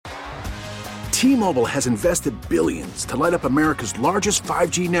T-Mobile has invested billions to light up America's largest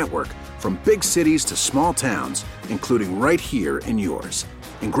 5G network, from big cities to small towns, including right here in yours.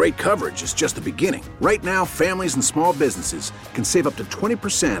 And great coverage is just the beginning. Right now, families and small businesses can save up to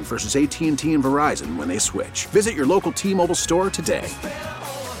 20% versus AT&T and Verizon when they switch. Visit your local T-Mobile store today.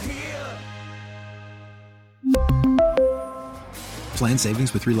 Plan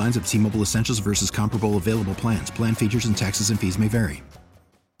savings with 3 lines of T-Mobile Essentials versus comparable available plans. Plan features and taxes and fees may vary.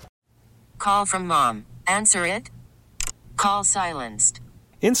 Call from mom. Answer it. Call silenced.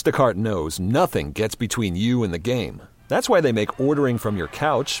 Instacart knows nothing gets between you and the game. That's why they make ordering from your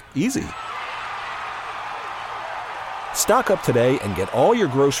couch easy. Stock up today and get all your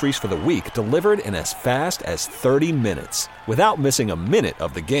groceries for the week delivered in as fast as 30 minutes without missing a minute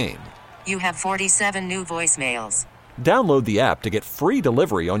of the game. You have 47 new voicemails. Download the app to get free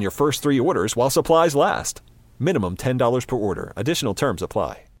delivery on your first 3 orders while supplies last. Minimum $10 per order. Additional terms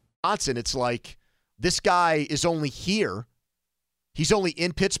apply. Johnson, it's like this guy is only here. He's only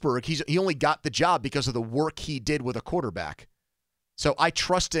in Pittsburgh. He only got the job because of the work he did with a quarterback. So I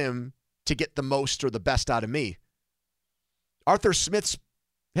trust him to get the most or the best out of me. Arthur Smith's,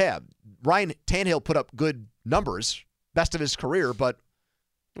 Ryan Tannehill put up good numbers, best of his career, but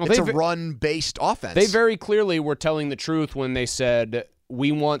it's a run-based offense. They very clearly were telling the truth when they said, we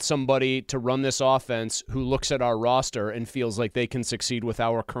want somebody to run this offense who looks at our roster and feels like they can succeed with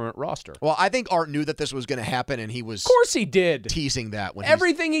our current roster. Well, I think Art knew that this was going to happen, and he was of course he did. Teasing that. When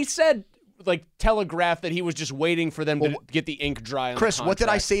everything he said, like, telegraphed that he was just waiting for them to get the ink dry on Chris, the what did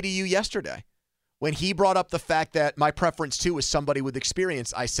I contract. say to you yesterday? When he brought up the fact that my preference, too, is somebody with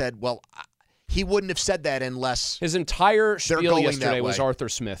experience, I said, well, he wouldn't have said that unless his entire spiel yesterday was way. Arthur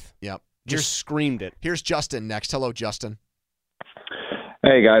Smith. Yep. Just screamed it. Here's Justin next. Hello, Justin.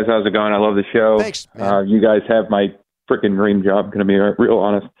 Hey, guys. How's it going? I love the show. Thanks, man. You guys have my freaking dream job, going to be real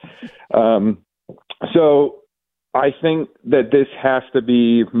honest. So I think that this has to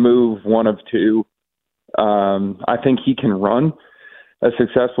be move one of two. I think he can run a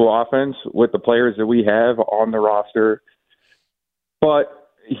successful offense with the players that we have on the roster, but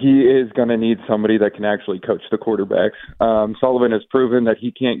he is going to need somebody that can actually coach the quarterbacks. Sullivan has proven that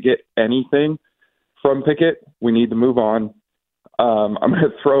he can't get anything from Pickett. We need to move on. I'm going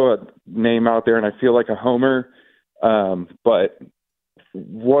to throw a name out there, and I feel like a homer, but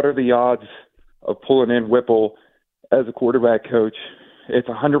what are the odds of pulling in Whipple as a quarterback coach? It's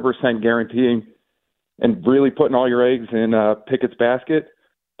 100% guaranteeing and really putting all your eggs in Pickett's basket,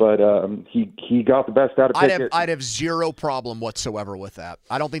 but he got the best out of Pickett. I'd have zero problem whatsoever with that.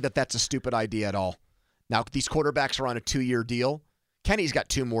 I don't think that that's a stupid idea at all. Now, these quarterbacks are on a 2-year deal. Kenny's got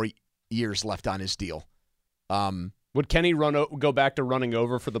 2 more years left on his deal. Would Kenny go back to running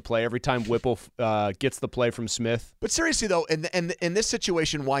over for the play every time Whipple gets the play from Smith? But seriously, though, in this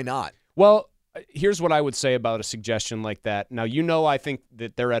situation, why not? Well, here's what I would say about a suggestion like that. Now, I think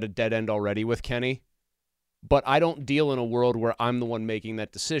that they're at a dead end already with Kenny, but I don't deal in a world where I'm the one making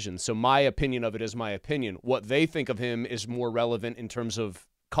that decision. So my opinion of it is my opinion. What they think of him is more relevant in terms of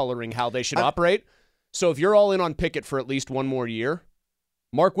coloring how they should operate. So if you're all in on Pickett for at least 1 more year,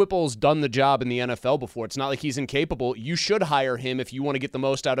 Mark Whipple's done the job in the NFL before. It's not like he's incapable. You should hire him if you want to get the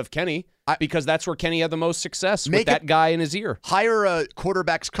most out of Kenny, because that's where Kenny had the most success with that guy in his ear. Hire a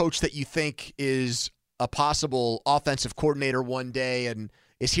quarterback's coach that you think is a possible offensive coordinator one day and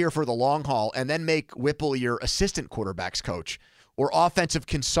is here for the long haul, and then make Whipple your assistant quarterback's coach or offensive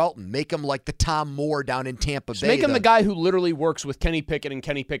consultant. Make him like the Tom Moore down in Tampa Bay. Make him the guy who literally works with Kenny Pickett and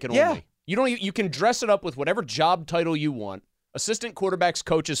Kenny Pickett only. You can dress it up with whatever job title you want. Assistant quarterback's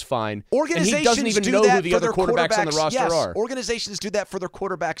coach is fine. Organizations and he doesn't even do know that who the for other their quarterbacks on the roster are. Organizations do that for their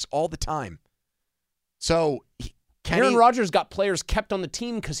quarterbacks all the time. So Kenny, Aaron Rodgers got players kept on the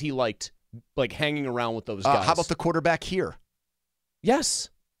team because he liked hanging around with those guys. How about the quarterback here? Yes.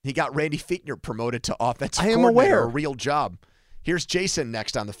 He got Randy Fichtner promoted to offensive I am coordinator, aware. a real job. Here's Jason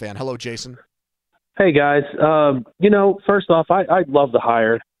next on the Fan. Hello, Jason. Hey, guys. First off, I love the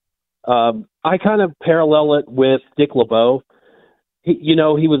hire. I kind of parallel it with Dick LeBeau. He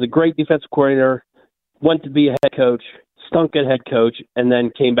was a great defensive coordinator, went to be a head coach, stunk at head coach, and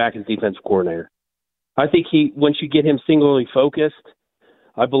then came back as defensive coordinator. I think once you get him singularly focused,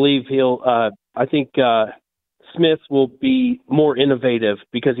 I believe Smith will be more innovative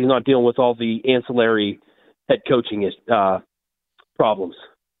because he's not dealing with all the ancillary head coaching problems.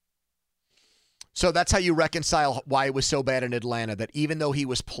 So that's how you reconcile why it was so bad in Atlanta, that even though he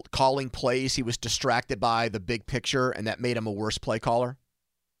was calling plays, he was distracted by the big picture, and that made him a worse play caller?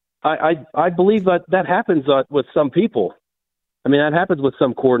 I believe that happens with some people. I mean, that happens with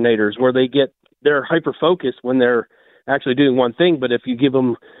some coordinators where they're hyper-focused when they're actually doing one thing, but if you give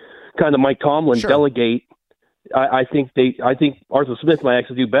them kind of Mike Tomlin delegate. I think Arthur Smith might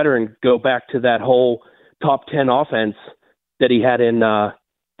actually do better and go back to that whole top 10 offense that he had in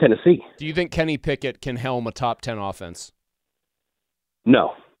Tennessee. Do you think Kenny Pickett can helm a top 10 offense?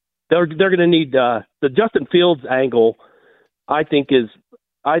 No. They're going to need the Justin Fields angle, I think is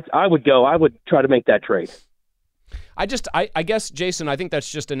I would try to make that trade. I guess, Jason, I think that's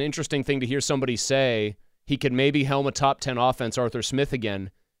just an interesting thing to hear somebody say. He could maybe helm a top 10 offense, Arthur Smith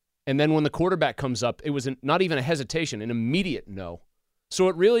again. And then when the quarterback comes up, it was not even a hesitation, an immediate no. So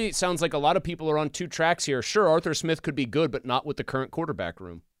it really sounds like a lot of people are on two tracks here. Sure, Arthur Smith could be good, but not with the current quarterback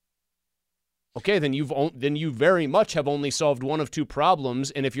room. Okay, then you very much have only solved one of two problems,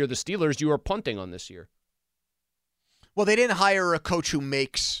 and if you're the Steelers, you are punting on this year. Well, they didn't hire a coach who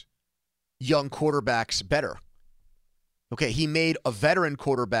makes young quarterbacks better. Okay, he made a veteran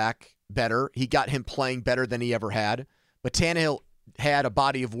quarterback better. He got him playing better than he ever had. But Tannehill had a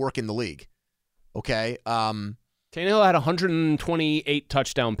body of work in the league. Okay? Tannehill had 128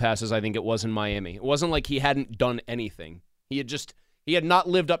 touchdown passes, I think it was, in Miami. It wasn't like he hadn't done anything. He had not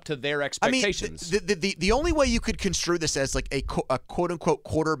lived up to their expectations. I mean, the only way you could construe this as like a quote-unquote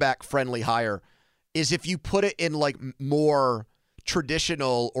quarterback-friendly hire is if you put it in like more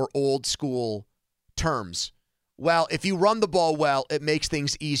traditional or old-school terms. Well, if you run the ball well, it makes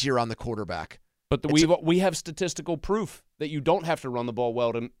things easier on the quarterback. But we have statistical proof that you don't have to run the ball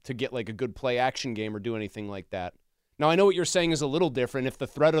well to get like a good play-action game or do anything like that. Now, I know what you're saying is a little different. If the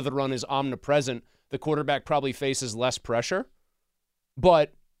threat of the run is omnipresent, the quarterback probably faces less pressure.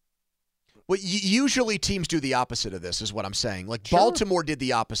 But usually teams do the opposite of this is what I'm saying. Like Baltimore did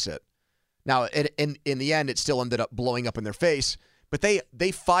the opposite. Now, in the end, it still ended up blowing up in their face. But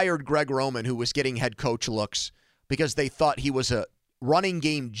they fired Greg Roman, who was getting head coach looks, because they thought he was a running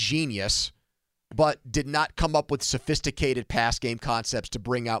game genius, but did not come up with sophisticated pass game concepts to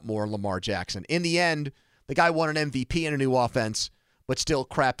bring out more Lamar Jackson. In the end, the guy won an MVP in a new offense, but still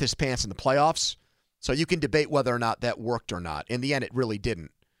crapped his pants in the playoffs. So you can debate whether or not that worked or not. In the end, it really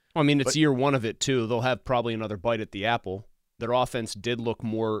didn't. Well, I mean, it's year one of it, too. They'll have probably another bite at the apple. Their offense did look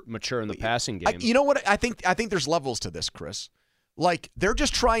more mature in the passing game. You know what? I think there's levels to this, Chris. Like, they're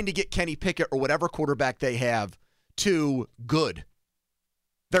just trying to get Kenny Pickett or whatever quarterback they have to good.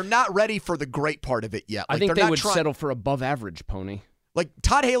 They're not ready for the great part of it yet. Like, I think they would settle for above average, Poni. Like,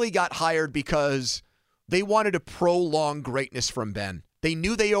 Todd Haley got hired because they wanted to prolong greatness from Ben. They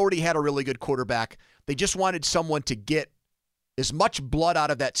knew they already had a really good quarterback. They just wanted someone to get as much blood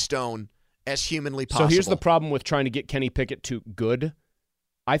out of that stone as humanly possible. So here's the problem with trying to get Kenny Pickett to good.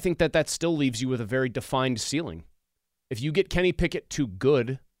 I think that still leaves you with a very defined ceiling. If you get Kenny Pickett to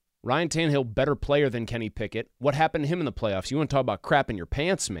good, Ryan Tannehill, better player than Kenny Pickett. What happened to him in the playoffs? You want to talk about crapping your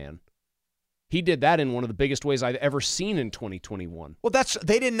pants, man. He did that in one of the biggest ways I've ever seen in 2021. Well,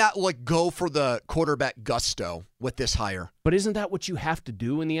 they did not go for the quarterback gusto with this hire. But isn't that what you have to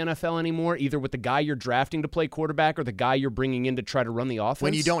do in the NFL anymore? Either with the guy you're drafting to play quarterback or the guy you're bringing in to try to run the offense?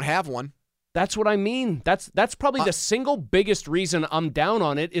 When you don't have one. That's what I mean. That's probably the single biggest reason I'm down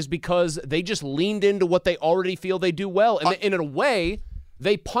on it is because they just leaned into what they already feel they do well. And in a way,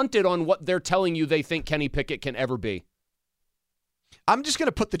 they punted on what they're telling you they think Kenny Pickett can ever be. I'm just going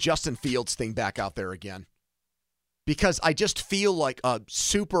to put the Justin Fields thing back out there again because I just feel like a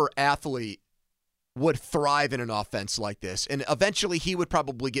super athlete would thrive in an offense like this. And eventually he would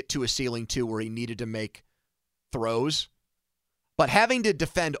probably get to a ceiling too where he needed to make throws. But having to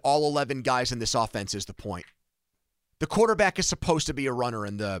defend all 11 guys in this offense is the point. The quarterback is supposed to be a runner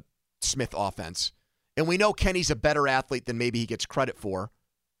in the Smith offense. And we know Kenny's a better athlete than maybe he gets credit for.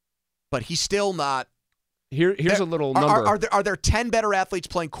 But he's still not. Here's a little number. Are there 10 better athletes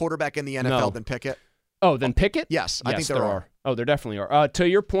playing quarterback in the NFL than Pickett? Oh, than Pickett? Yes, I think there are. Oh, there definitely are. To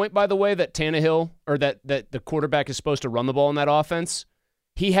your point, by the way, that Tannehill, or that the quarterback is supposed to run the ball in that offense,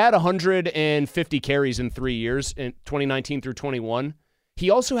 he had 150 carries in 3 years, in 2019 through 21. He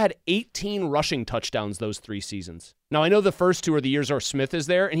also had 18 rushing touchdowns those 3 seasons. Now, I know the first 2 are the years Art Smith is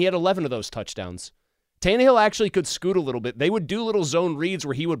there, and he had 11 of those touchdowns. Tannehill actually could scoot a little bit. They would do little zone reads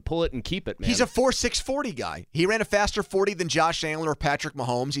where he would pull it and keep it, man. He's a 4.6 40 guy. He ran a faster 40 than Josh Allen or Patrick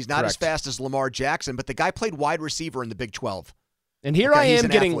Mahomes. He's not as fast as Lamar Jackson, but the guy played wide receiver in the Big 12. And here I am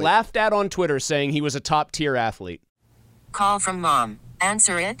getting laughed at on Twitter saying he was a top-tier athlete. Call from mom.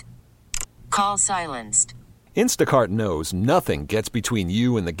 Answer it. Call silenced. Instacart knows nothing gets between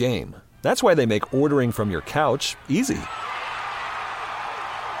you and the game. That's why they make ordering from your couch easy.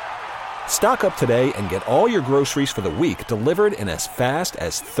 Stock up today and get all your groceries for the week delivered in as fast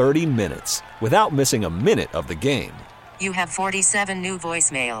as 30 minutes without missing a minute of the game. You have 47 new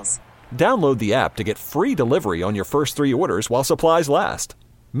voicemails. Download the app to get free delivery on your first 3 orders while supplies last.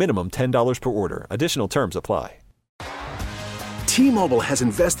 Minimum $10 per order. Additional terms apply. T-Mobile has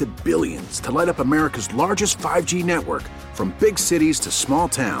invested billions to light up America's largest 5G network, from big cities to small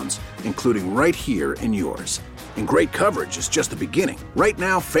towns, including right here in yours. And great coverage is just the beginning. Right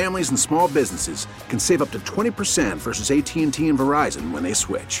now, families and small businesses can save up to 20% versus AT&T and Verizon when they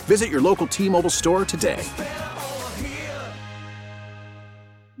switch. Visit your local T-Mobile store today.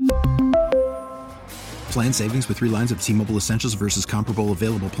 Plan savings with 3 lines of T-Mobile Essentials versus comparable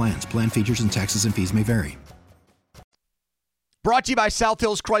available plans. Plan features and taxes and fees may vary. Brought to you by South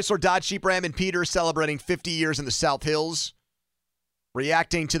Hills Chrysler Dodge Jeep Ram and Peter, celebrating 50 years in the South Hills.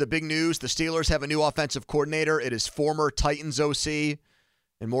 Reacting to the big news, the Steelers have a new offensive coordinator. It is former Titans OC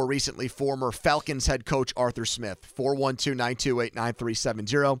and more recently former Falcons head coach Arthur Smith.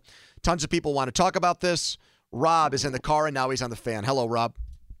 412-928-9370. Tons of people want to talk about this. Rob is in the car, and now he's on the fan. Hello, Rob.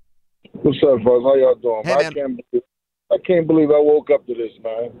 What's up, fellas? How y'all doing? Hey, man. I can't believe I woke up to this,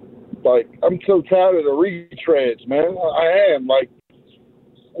 man. Like, I'm so tired of the retreads, man. I am. Like,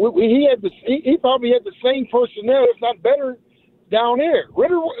 he probably had the same personnel, if not better, down here.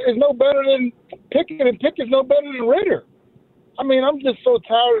 Ritter is no better than Pickett, and Pickett's no better than Ritter. I mean, I'm just so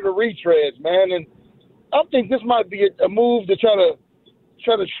tired of the retreads, man. And I think this might be a move to try to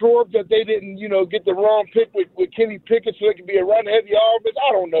shore up that they didn't, get the wrong pick with Kenny Pickett so it could be a run-heavy offense.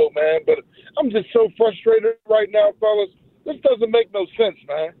 I don't know, man. But I'm just so frustrated right now, fellas. This doesn't make no sense,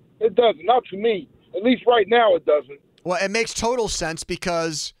 man. It doesn't. Not to me. At least right now it doesn't. Well, it makes total sense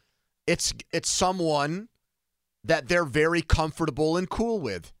because it's someone that they're very comfortable and cool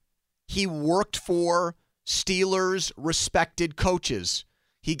with. He worked for Steelers' respected coaches.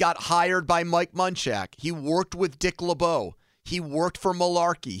 He got hired by Mike Munchak. He worked with Dick LeBeau. He worked for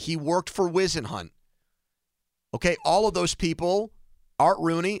Malarkey. He worked for Wisenhunt. Okay, all of those people, Art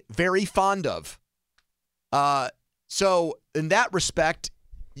Rooney, very fond of. So in that respect,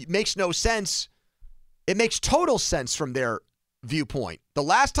 it makes no sense. It makes total sense from their viewpoint. The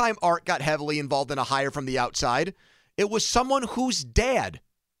last time Art got heavily involved in a hire from the outside, it was someone whose dad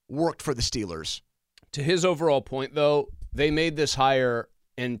worked for the Steelers. To his overall point, though, they made this hire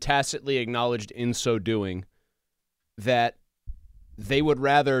and tacitly acknowledged in so doing that they would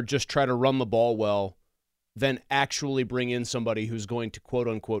rather just try to run the ball well than actually bring in somebody who's going to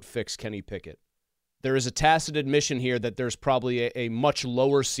quote-unquote fix Kenny Pickett. There is a tacit admission here that there's probably a much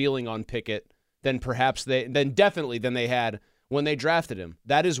lower ceiling on Pickett than definitely than they had when they drafted him.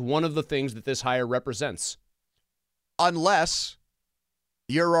 That is one of the things that this hire represents. Unless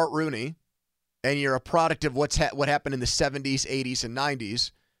you're Art Rooney and you're a product of what happened in the 70s, 80s, and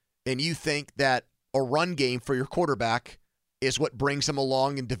 90s, and you think that a run game for your quarterback is what brings him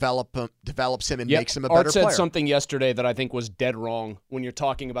along and develops him and makes him a better player. Art said something yesterday that I think was dead wrong when you're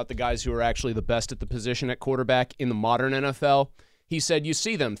talking about the guys who are actually the best at the position at quarterback in the modern NFL. He said you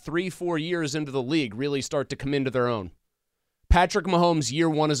see them 3-4 years into the league really start to come into their own. Patrick Mahomes, year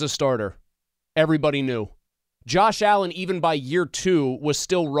 1 as a starter. Everybody knew. Josh Allen, even by year 2, was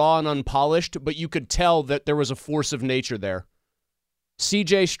still raw and unpolished, but you could tell that there was a force of nature there.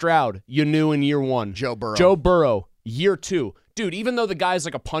 C.J. Stroud, you knew in year 1. Joe Burrow, year 2. Dude, even though the guy's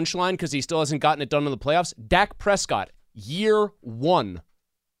like a punchline because he still hasn't gotten it done in the playoffs, Dak Prescott, year 1.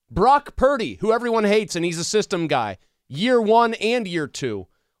 Brock Purdy, who everyone hates and he's a system guy, year 1 and year 2.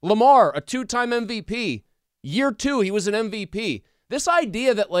 Lamar, a 2-time MVP. Year 2, he was an MVP. This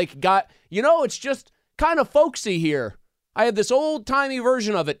idea that it's just kind of folksy here. I had this old-timey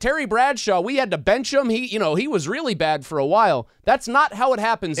version of it. Terry Bradshaw, we had to bench him. He was really bad for a while. That's not how it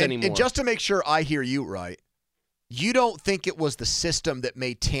happens anymore. And just to make sure I hear you right, you don't think it was the system that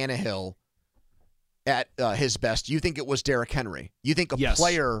made Tannehill at his best. You think it was Derrick Henry. You think a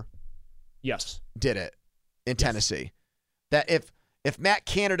player did it in Tennessee. That if Matt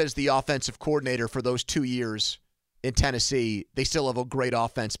Canada is the offensive coordinator for those 2 years in Tennessee, they still have a great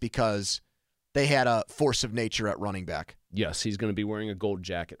offense because they had a force of nature at running back. Yes, he's going to be wearing a gold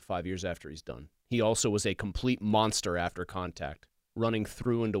jacket 5 years after he's done. He also was a complete monster after contact, running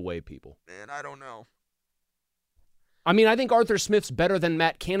through and away people. Man, I don't know. I mean, I think Arthur Smith's better than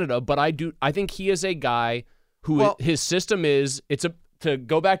Matt Canada, but I think he is a guy who his system is, to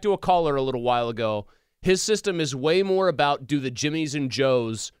go back to a caller a little while ago, his system is way more about do the Jimmies and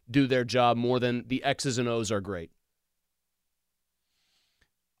Joes do their job more than the X's and O's are great.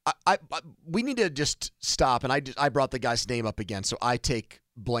 We need to just stop, and I brought the guy's name up again, so I take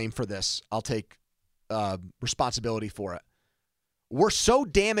blame for this. I'll take responsibility for it. We're so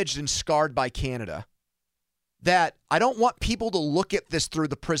damaged and scarred by Canada that I don't want people to look at this through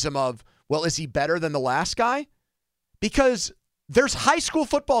the prism of, well, is he better than the last guy? Because there's high school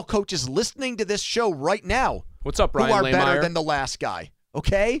football coaches listening to this show right now. What's up, Brian who are Laymeyer? better than the last guy.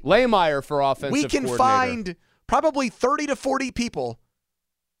 okay? Laymeyer for offensive We can coordinator. find probably 30 to 40 people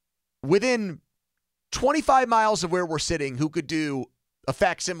within 25 miles of where we're sitting who could do a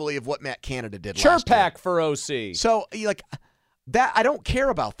facsimile of what Matt Canada did last year. Chirpak for OC. So, like, that, I don't care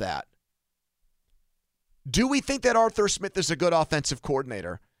about that. Do we think that Arthur Smith is a good offensive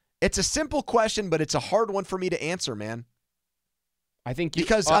coordinator? It's a simple question, but it's a hard one for me to answer, man. I think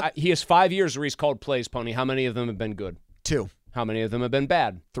because he has 5 years where he's called plays, Pony. How many of them have been good? 2. How many of them have been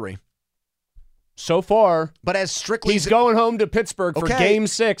bad? 3. So far, but as Strictly, he's going home to Pittsburgh for Game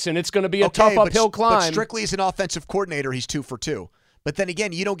 6, and it's going to be a tough uphill climb. But Strictly as an offensive coordinator, he's 2 for 2. But then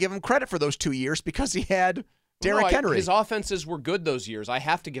again, you don't give him credit for those 2 years because he had Derrick Henry. His offenses were good those years. I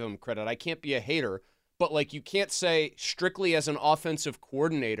have to give him credit. I can't be a hater. But, like, you can't say Strictly as an offensive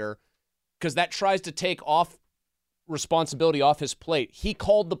coordinator because that tries to take off responsibility off his plate. He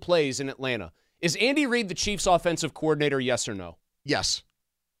called the plays in Atlanta. Is Andy Reid the Chiefs' offensive coordinator, yes or no? Yes.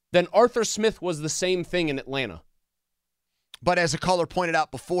 Then Arthur Smith was the same thing in Atlanta. But as a caller pointed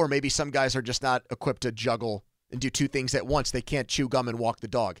out before, maybe some guys are just not equipped to juggle and do 2 things at once. They can't chew gum and walk the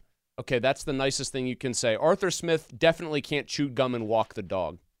dog. Okay, that's the nicest thing you can say. Arthur Smith definitely can't chew gum and walk the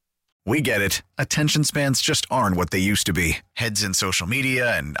dog. We get it. Attention spans just aren't what they used to be. Heads in social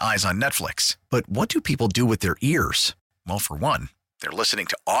media and eyes on Netflix. But what do people do with their ears? Well, for one, they're listening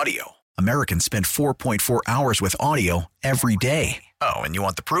to audio. Americans spend 4.4 hours with audio every day. Oh, and you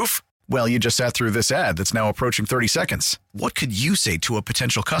want the proof? Well, you just sat through this ad that's now approaching 30 seconds. What could you say to a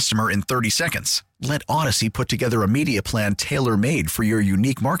potential customer in 30 seconds? Let Odyssey put together a media plan tailor-made for your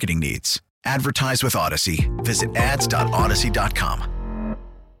unique marketing needs. Advertise with Odyssey. Visit ads.odyssey.com.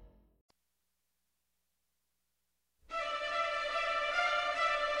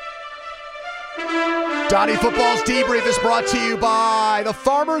 Donny Football's Debrief is brought to you by the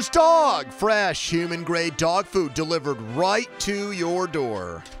Farmer's Dog. Fresh, human-grade dog food delivered right to your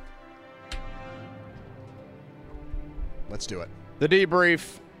door. Let's do it. The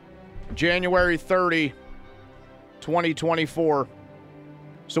Debrief, January 30, 2024.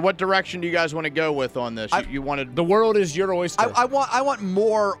 So what direction do you guys want to go with on this? You wanted the world is your oyster. I want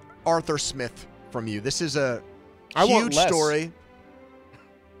more Arthur Smith from you. This is a huge story.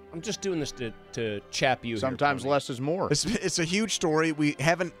 I'm just doing this to chap you. Sometimes less is more. It's a huge story. We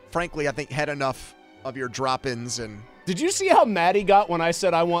haven't, frankly, I think, had enough of your drop-ins. And did you see how mad he got when I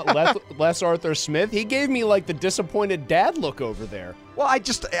said I want less Arthur Smith? He gave me like the disappointed dad look over there. Well,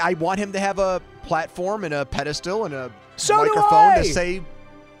 I want him to have a platform and a pedestal and a microphone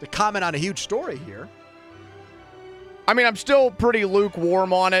to comment on a huge story here. I mean, I'm still pretty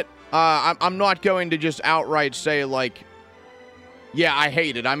lukewarm on it. I'm not going to just outright say, like, yeah, I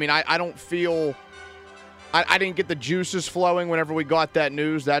hate it. I mean, I don't feel I didn't get the juices flowing whenever we got that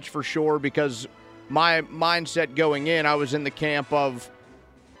news, that's for sure, because my mindset going in, I was in the camp of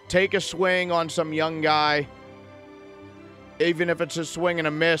take a swing on some young guy, even if it's a swing and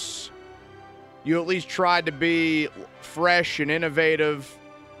a miss. You at least tried to be fresh and innovative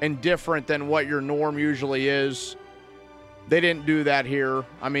and different than what your norm usually is. They didn't do that here.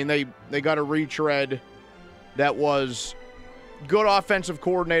 I mean, they got a retread that was good offensive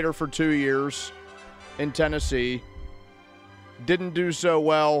coordinator for 2 years in Tennessee. Didn't do so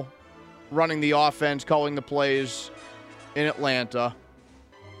well running the offense, calling the plays in Atlanta.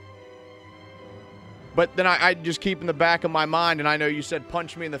 But then I just keep in the back of my mind, and I know you said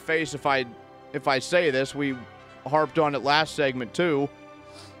punch me in the face if I say this. We harped on it last segment too.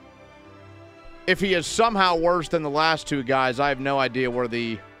 If he is somehow worse than the last 2 guys, I have no idea where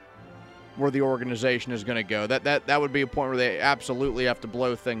the organization is going to go. That would be a point where they absolutely have to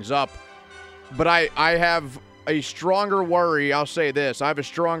blow things up. But I have a stronger worry, I'll say this, I have a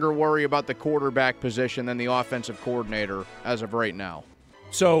stronger worry about the quarterback position than the offensive coordinator as of right now.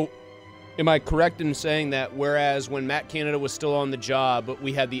 So, am I correct in saying that whereas when Matt Canada was still on the job,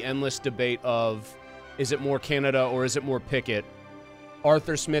 we had the endless debate of is it more Canada or is it more Pickett?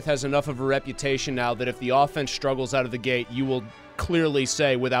 Arthur Smith has enough of a reputation now that if the offense struggles out of the gate, you will clearly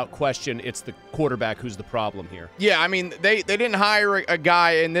say without question it's the quarterback who's the problem here. Yeah, I mean, they didn't hire a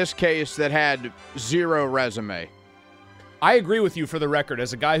guy in this case that had 0 resume. I agree with you for the record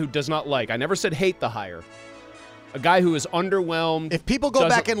as a guy who does not like. I never said hate the hire. A guy who is underwhelmed. If people go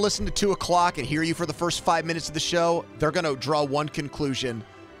back and listen to 2 o'clock and hear you for the first 5 minutes of the show, they're going to draw one conclusion,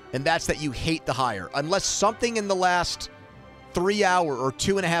 and that's that you hate the hire. Unless something in the last 3 hour or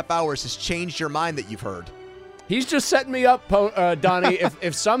 2.5 hours has changed your mind that you've heard. He's just setting me up, Donnie.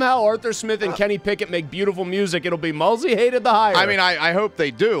 if somehow Arthur Smith and Kenny Pickett make beautiful music, it'll be Mulsey hated the hire. I mean, I hope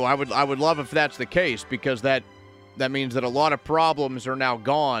they do. I would love if that's the case, because that means that a lot of problems are now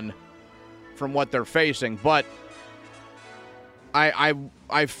gone from what they're facing. But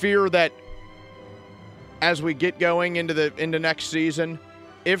I fear that as we get going into next season,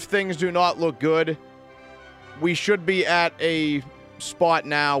 if things do not look good, we should be at a spot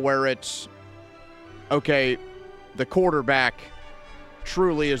now where it's, okay, the quarterback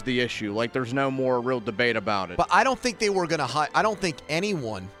truly is the issue. Like, there's no more real debate about it. But I don't think they were going to I don't think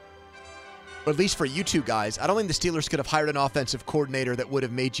anyone, or at least for you two guys, I don't think the Steelers could have hired an offensive coordinator that would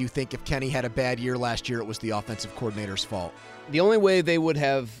have made you think if Kenny had a bad year last year, it was the offensive coordinator's fault. The only way they would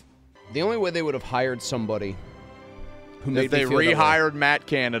have hired somebody who made if they rehired Matt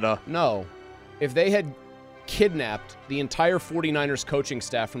Canada. No. If they had kidnapped the entire 49ers coaching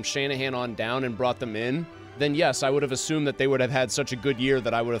staff from Shanahan on down and brought them in, then yes, I would have assumed that they would have had such a good year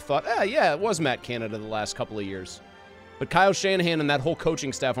that I would have thought, yeah, it was Matt Canada the last couple of years. But Kyle Shanahan and that whole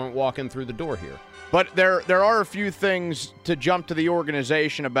coaching staff aren't walking through the door here. But there are a few things to jump to the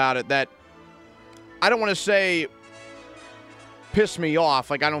organization about it that I don't want to say piss me off.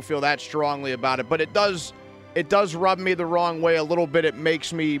 Like, I don't feel that strongly about it, but it does rub me the wrong way a little bit. It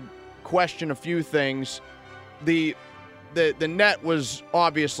makes me question a few things. The net was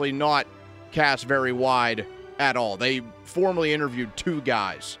obviously not cast very wide at all. They formally interviewed 2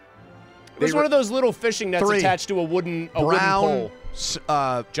 guys. It was one of those little fishing nets 3. attached to a wooden pole.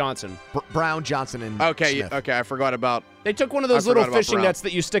 Johnson. Brown, Johnson, and Smith. Okay, I forgot about. They took one of those little fishing nets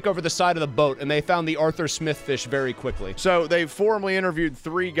that you stick over the side of the boat, and they found the Arthur Smith fish very quickly. So they formally interviewed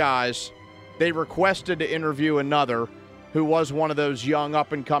 3 guys. They requested to interview another who was one of those young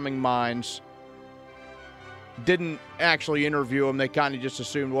up-and-coming minds. Didn't actually interview him. They kind of just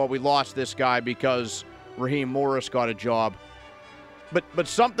assumed, well, we lost this guy because Raheem Morris got a job. But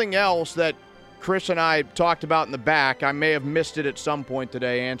something else that Chris and I talked about in the back, I may have missed it at some point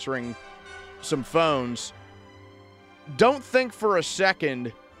today answering some phones. Don't think for a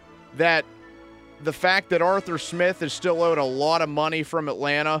second that the fact that Arthur Smith is still owed a lot of money from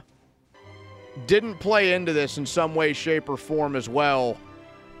Atlanta didn't play into this in some way, shape, or form as well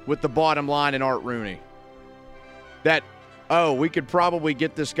with the bottom line in Art Rooney. That, we could probably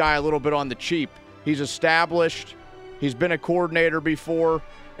get this guy a little bit on the cheap. He's established. He's been a coordinator before,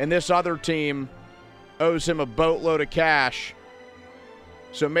 and this other team owes him a boatload of cash,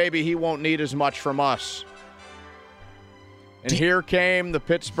 so maybe he won't need as much from us. And here came the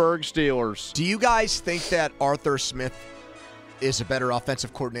Pittsburgh Steelers. Do you guys think that Arthur Smith is a better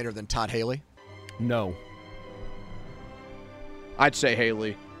offensive coordinator than Todd Haley? No. I'd say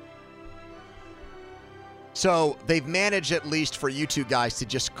Haley. So they've managed, at least for you two guys, to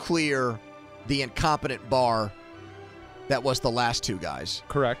just clear the incompetent bar that was the last 2 guys.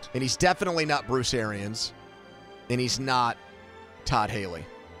 Correct. And he's definitely not Bruce Arians, and he's not Todd Haley.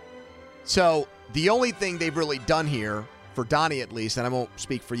 So the only thing they've really done here, for Donnie at least, and I won't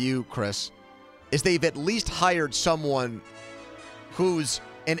speak for you, Chris, is they've at least hired someone who's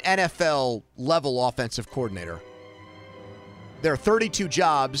an NFL-level offensive coordinator. There are 32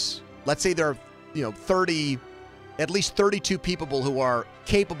 jobs. Let's say there are, at least 32 people who are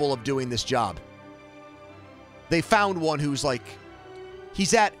capable of doing this job. They found one who's I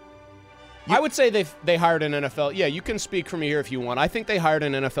would say they hired an NFL. Yeah, you can speak for me here if you want. I think they hired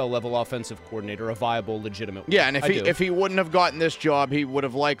an NFL-level offensive coordinator, a viable, legitimate one. Yeah, and if he wouldn't have gotten this job, he would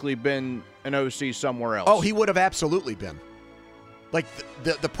have likely been an OC somewhere else. Oh, he would have absolutely been. Like,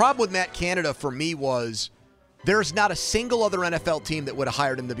 the problem with Matt Canada for me was there's not a single other NFL team that would have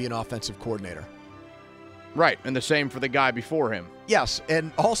hired him to be an offensive coordinator. Right, and the same for the guy before him. Yes,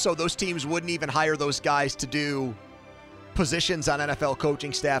 and also those teams wouldn't even hire those guys to do positions on NFL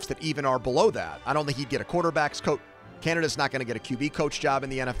coaching staffs that even are below that. I don't think he'd get a quarterback's coach. Canada's not going to get a QB coach job in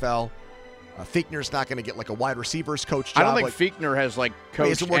the NFL. Fichtner's not going to get like a wide receivers coach job. I don't think Fichtner has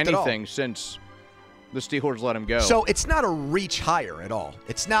coached anything since the Steelers let him go. So it's not a reach hire at all.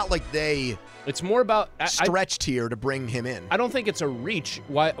 It's not like they It's more about stretched here to bring him in. I don't think it's a reach.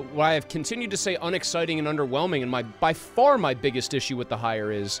 Why I've continued to say unexciting and underwhelming, and by far my biggest issue with the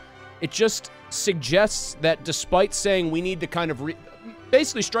hire is it just suggests that despite saying we need to kind of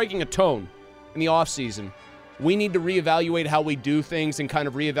basically striking a tone in the offseason, we need to reevaluate how we do things and kind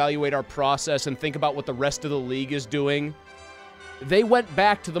of reevaluate our process and think about what the rest of the league is doing. They went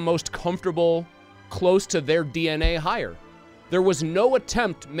back to the most comfortable, close to their DNA hire. There was no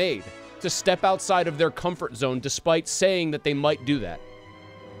attempt made to step outside of their comfort zone despite saying that they might do that.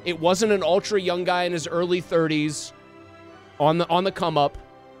 It wasn't an ultra young guy in his early 30s on the come up.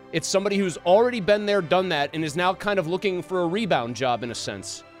 It's somebody who's already been there, done that, and is now kind of looking for a rebound job in a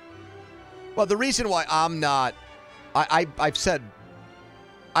sense. Well, the reason why I'm not, I've said,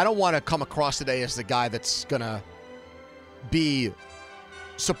 I don't want to come across today as the guy that's going to be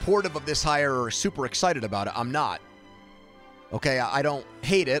supportive of this hire or super excited about it. I'm not. Okay, I don't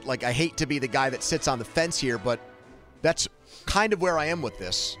hate it. Like, I hate to be the guy that sits on the fence here, but that's kind of where I am with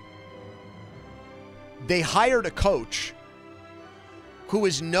this. They hired a coach who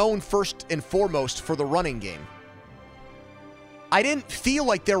is known first and foremost for the running game. I didn't feel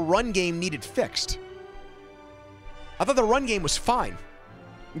like their run game needed fixed. I thought the run game was fine.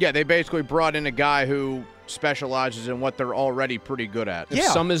 Yeah, they basically brought in a guy who specializes in what they're already pretty good at. If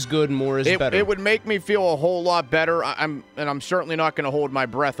some is good, more is better. It would make me feel a whole lot better. I'm certainly not going to hold my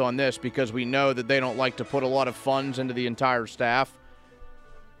breath on this because we know that they don't like to put a lot of funds into the entire staff.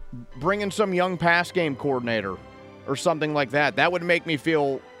 Bring in some young pass game coordinator or something like that. That would make me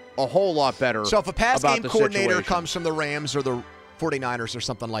feel a whole lot better. So if a pass game coordinator situation comes from the Rams or the 49ers or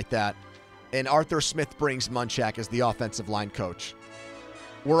something like that, and Arthur Smith brings Munchak as the offensive line coach,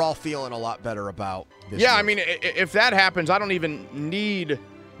 we're all feeling a lot better about this. Yeah, move. I mean, if that happens, I don't even need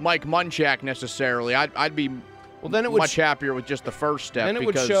Mike Munchak necessarily. I'd be much happier with just the first step. Then it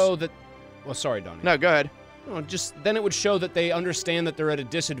would show that. Well, sorry, Donny. No, go ahead. No, then it would show that they understand that they're at a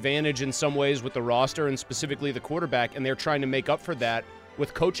disadvantage in some ways with the roster and specifically the quarterback, and they're trying to make up for that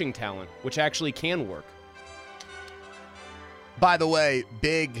with coaching talent, which actually can work. By the way,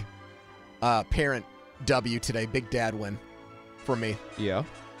 big parent W today, big dad win for me. Yeah.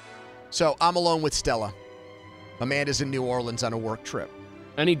 So I'm alone with Stella. Amanda's in New Orleans on a work trip.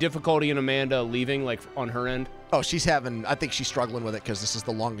 Any difficulty in Amanda leaving, like, on her end? Oh, I think she's struggling with it because this is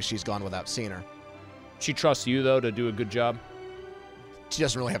the longest she's gone without seeing her. She trusts you, though, to do a good job? She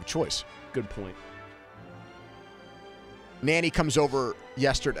doesn't really have a choice. Good point. Nanny comes over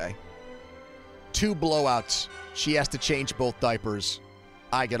yesterday. 2 blowouts. She has to change both diapers.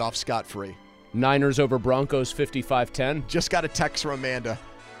 I get off scot-free. Niners over Broncos 55-10. Just got a text from Amanda.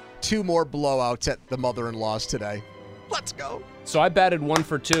 2 more blowouts at the mother-in-law's today. Let's go. So I batted 1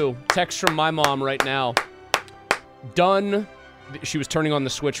 for 2. Text from my mom right now. Done. She was turning on the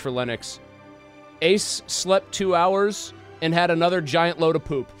switch for Lennox. Ace slept 2 hours and had another giant load of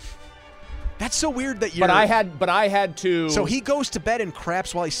poop. That's so weird that you're... But I had to... So he goes to bed and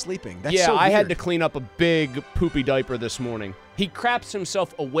craps while he's sleeping. That's yeah, so weird. I had to clean up a big poopy diaper this morning. He craps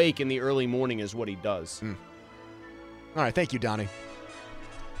himself awake in the early morning is what he does. All right, thank you, Donnie.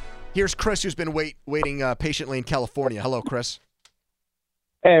 Here's Chris, who's been waiting patiently in California. Hello, Chris.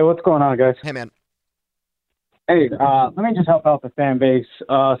 Hey, what's going on, guys? Hey, man. Hey, let me just help out the fan base.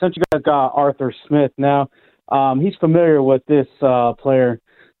 Since you guys got Arthur Smith now, he's familiar with this player.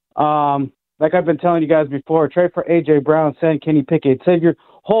 Like I've been telling you guys before, trade for A.J. Brown, send Kenny Pickett. Save your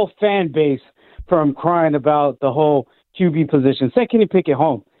whole fan base from crying about the whole QB position. Send Kenny Pickett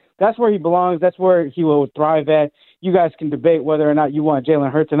home. That's where he belongs. That's where he will thrive at. You guys can debate whether or not you want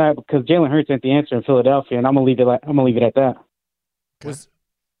Jalen Hurts tonight because Jalen Hurts ain't the answer in Philadelphia, and I'm gonna leave it at that.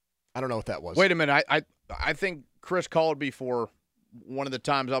 I don't know what that was. Wait a minute. I think Chris called me for one of the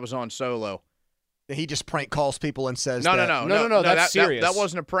times I was on solo. He just prank calls people and says No, that's serious. That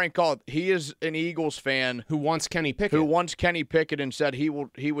wasn't a prank call. He is an Eagles fan who wants Kenny Pickett. And said he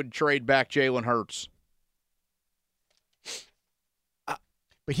would trade back Jalen Hurts.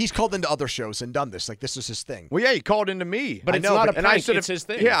 But he's called into other shows and done this. Like, this is his thing. Well, yeah, he called into me. But it's not a prank. It's his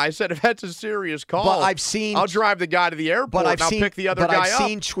thing. Yeah, I said if that's a serious call, but I'll drive the guy to the airport and I'll pick the other guy up. But I've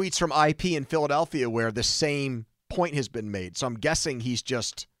seen tweets from IP in Philadelphia where the same point has been made. So I'm guessing he's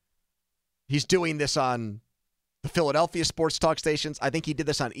doing this on the Philadelphia sports talk stations. I think he did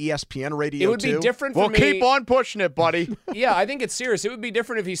this on ESPN radio, It would be different for me. Well, keep on pushing it, buddy. Yeah, I think it's serious. It would be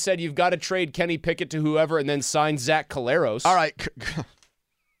different if he said you've got to trade Kenny Pickett to whoever and then sign Zach Caleros. All right.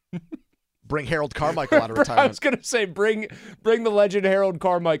 Bring Harold Carmichael out of retirement. I was going to say bring the legend Harold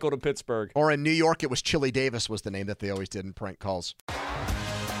Carmichael to Pittsburgh. Or in New York, it was Chili Davis was the name that they always did in prank calls.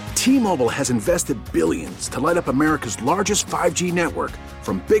 T-Mobile has invested billions to light up America's largest 5G network,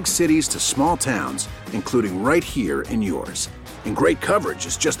 from big cities to small towns, including right here in yours. And great coverage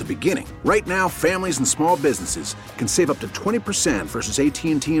is just the beginning. Right now, families and small businesses can save up to 20% versus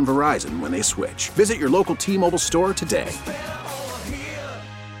AT&T and Verizon when they switch. Visit your local T-Mobile store today.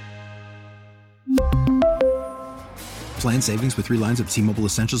 Plan savings with 3 lines of T-Mobile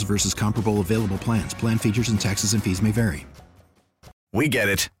Essentials versus comparable available plans. Plan features and taxes and fees may vary. We get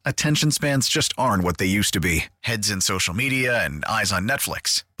it. Attention spans just aren't what they used to be. Heads in social media and eyes on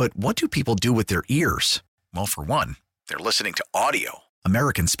Netflix. But what do people do with their ears? Well, for one, they're listening to audio.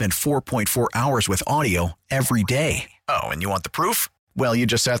 Americans spend 4.4 hours with audio every day. Oh, and you want the proof? Well, you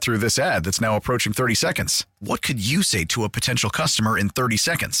just sat through this ad that's now approaching 30 seconds. What could you say to a potential customer in 30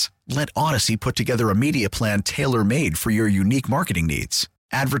 seconds? Let Odyssey put together a media plan tailor-made for your unique marketing needs.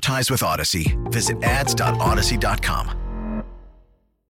 Advertise with Odyssey. Visit ads.odyssey.com.